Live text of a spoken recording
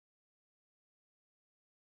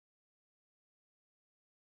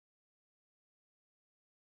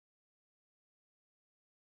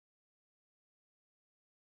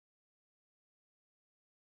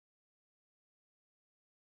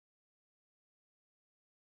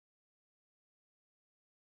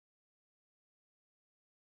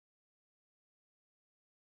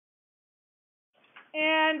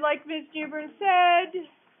And like Ms. Newbern said,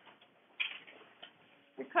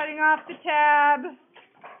 you're cutting off the tab.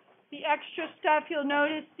 The extra stuff, you'll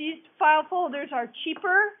notice these file folders are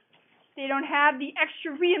cheaper. They don't have the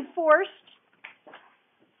extra reinforced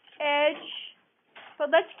edge.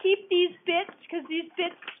 But let's keep these bits because these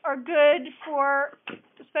bits are good for,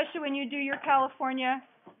 especially when you do your California,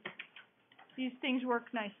 these things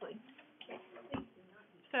work nicely.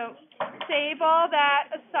 So save all that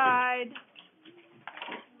aside.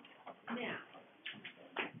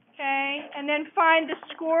 Okay, and then find the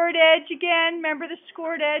scored edge again. Remember the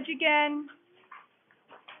scored edge again.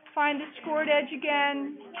 Find the scored edge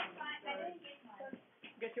again.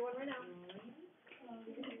 Get you one right now.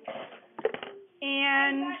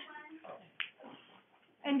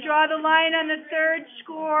 And draw the line on the third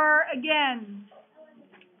score again.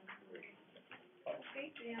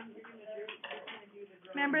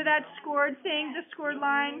 Remember that scored thing, the scored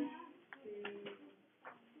line?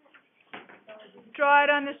 Draw it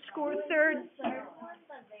on the score third.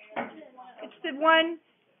 It's the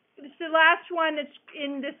last one that's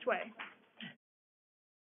in this way.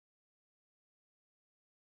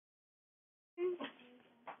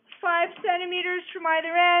 5 centimeters from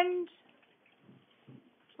either end.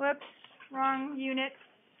 Whoops, wrong unit.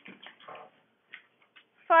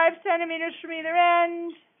 5 centimeters from either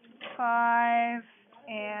end. 5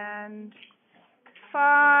 and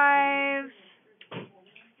 5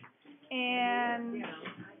 and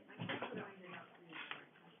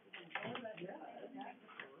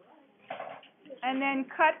then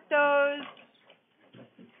cut those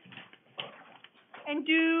and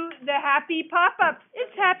do the happy pop-up.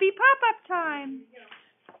 It's happy pop-up time.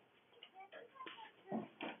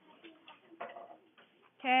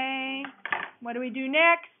 Okay, what do we do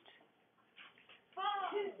next?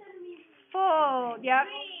 Fold, yep.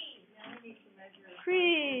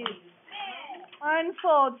 Crease.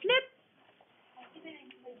 Unfold, flip.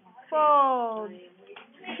 Fold.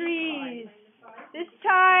 Crease. This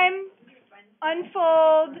time,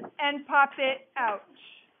 unfold and pop it out.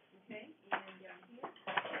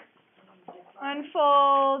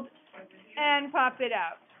 Unfold and pop it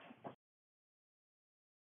out.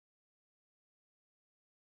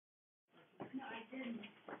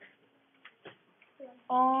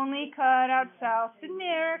 Only cut out South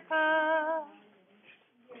America.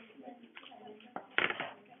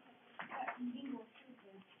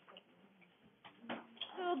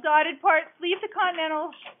 Little dotted parts. Leave the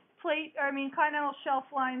continental shelf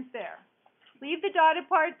lines there. Leave the dotted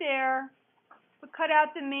part there, but cut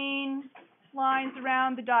out the main lines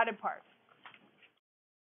around the dotted part.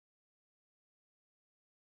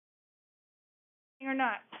 Or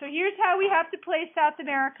not. So here's how we have to place South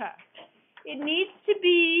America. It needs to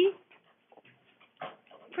be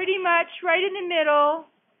pretty much right in the middle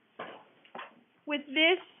with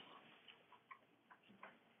this.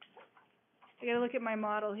 I gotta look at my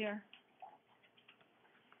model here.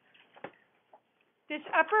 This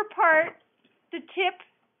upper part, the tip,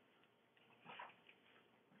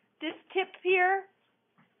 this tip here,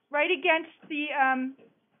 right against the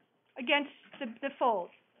fold.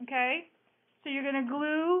 Okay? So you're gonna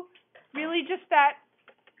glue really just that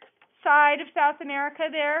side of South America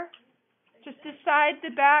there. Just this side, the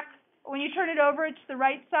back. When you turn it over, it's the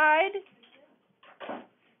right side.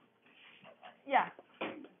 Yeah.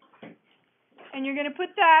 And you're going to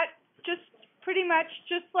put that just pretty much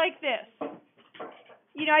just like this.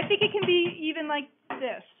 You know, I think it can be even like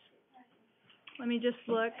this. Let me just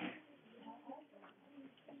look.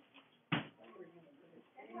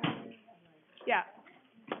 Yeah.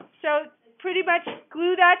 So pretty much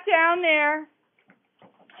glue that down there.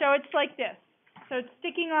 So it's like this. So it's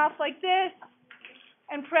sticking off like this,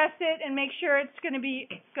 and press it and make sure it's going to be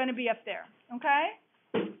up there. Okay?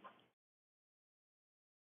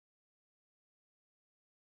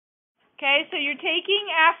 Okay, so you're taking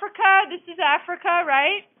Africa. This is Africa,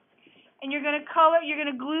 right? And you're going to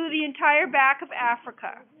glue the entire back of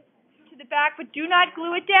Africa to the back, but do not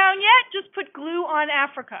glue it down yet. Just put glue on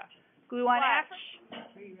Africa. Glue on Africa.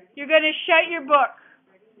 You're going to shut your book.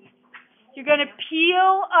 You're going to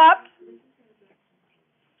peel up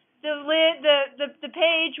the lid, the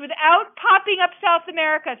page without popping up South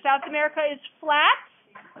America. South America is flat.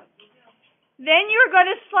 Then you're going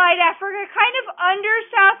to slide Africa kind of under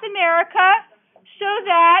South America so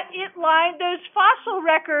that those fossil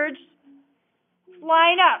records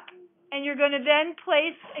line up. And you're going to then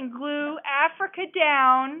place and glue Africa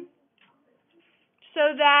down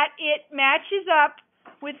so that it matches up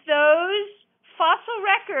with those fossil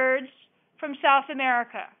records from South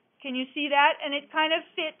America. Can you see that? And it kind of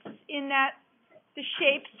fits in that, the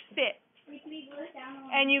shapes fit.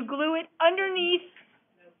 and you glue it underneath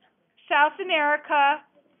South America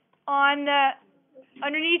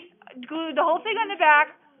glue the whole thing on the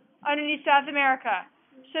back underneath South America.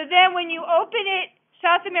 So then when you open it,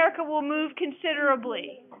 South America will move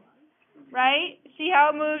considerably, right? See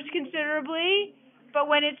how it moves considerably? But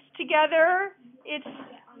when it's together, it's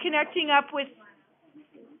connecting up with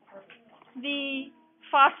the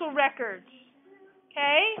fossil records,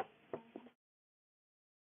 okay?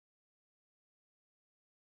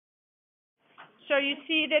 So you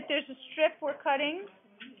see that there's a strip we're cutting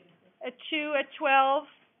at 2, at 12,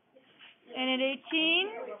 and at 18.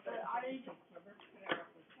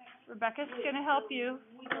 Rebecca's going to help you.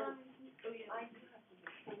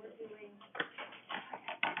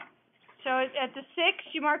 So at the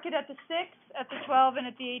 6, you mark it at the 6, at the 12, and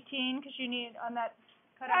at the 18, because you need on that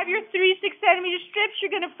cut. Have your 3 6-centimeter strips.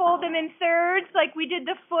 You're going to fold them in thirds, like we did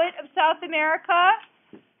the foot of South America.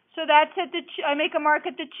 So that's at the. I make a mark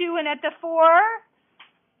at the 2 and at the 4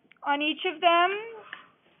 on each of them.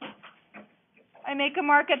 I make a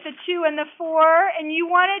mark at the 2 and the 4, and you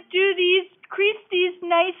want to do these, crease these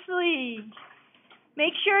nicely.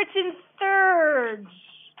 Make sure it's in thirds.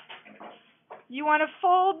 You want to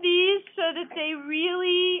fold these so that they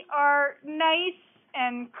really are nice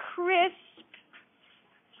and crisp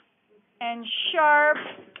and sharp,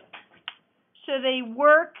 so they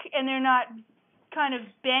work and they're not kind of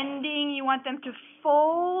bending. You want them to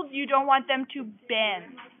fold. You don't want them to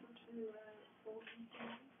bend.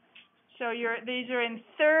 So these are in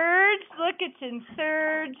thirds. Look, it's in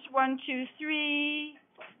thirds. 1, 2, 3.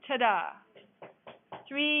 Ta-da.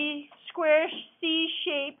 3 square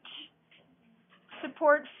C-shaped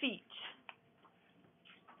support feet.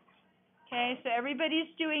 Okay, so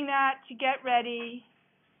everybody's doing that to get ready.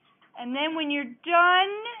 And then when you're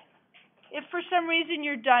done, if for some reason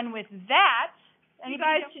you're done with that, and you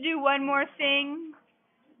guys to do one more thing.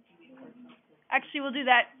 Actually, we'll do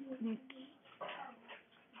that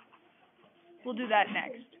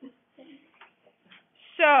next.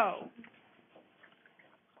 So,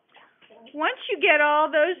 once you get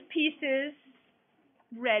all those pieces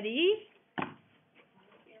ready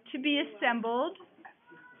to be assembled,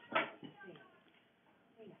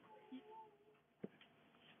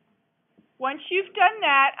 once you've done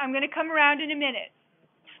that, I'm going to come around in a minute.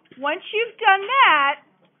 Once you've done that,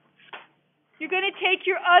 you're going to take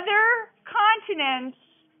your other continents,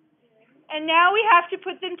 and now we have to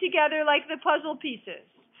put them together like the puzzle pieces.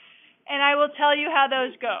 And I will tell you how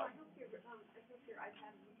those go.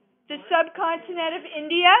 The subcontinent of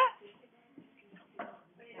India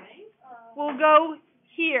will go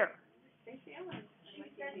here.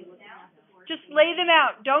 Just lay them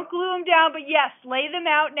out. Don't glue them down, but yes, lay them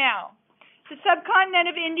out now. The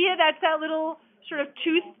subcontinent of India, that's that little sort of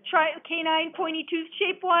canine pointy tooth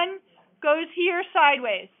shaped one, goes here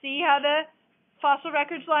sideways. See how the fossil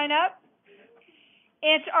records line up?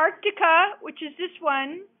 Antarctica, which is this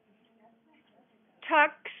one,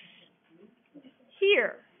 tucks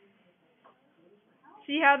here.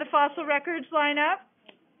 See how the fossil records line up?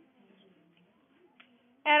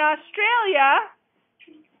 And Australia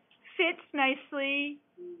fits nicely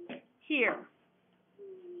here.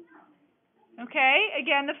 Okay,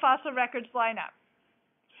 again, the fossil records line up.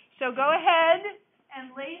 So go ahead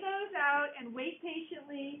and lay those out and wait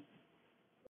patiently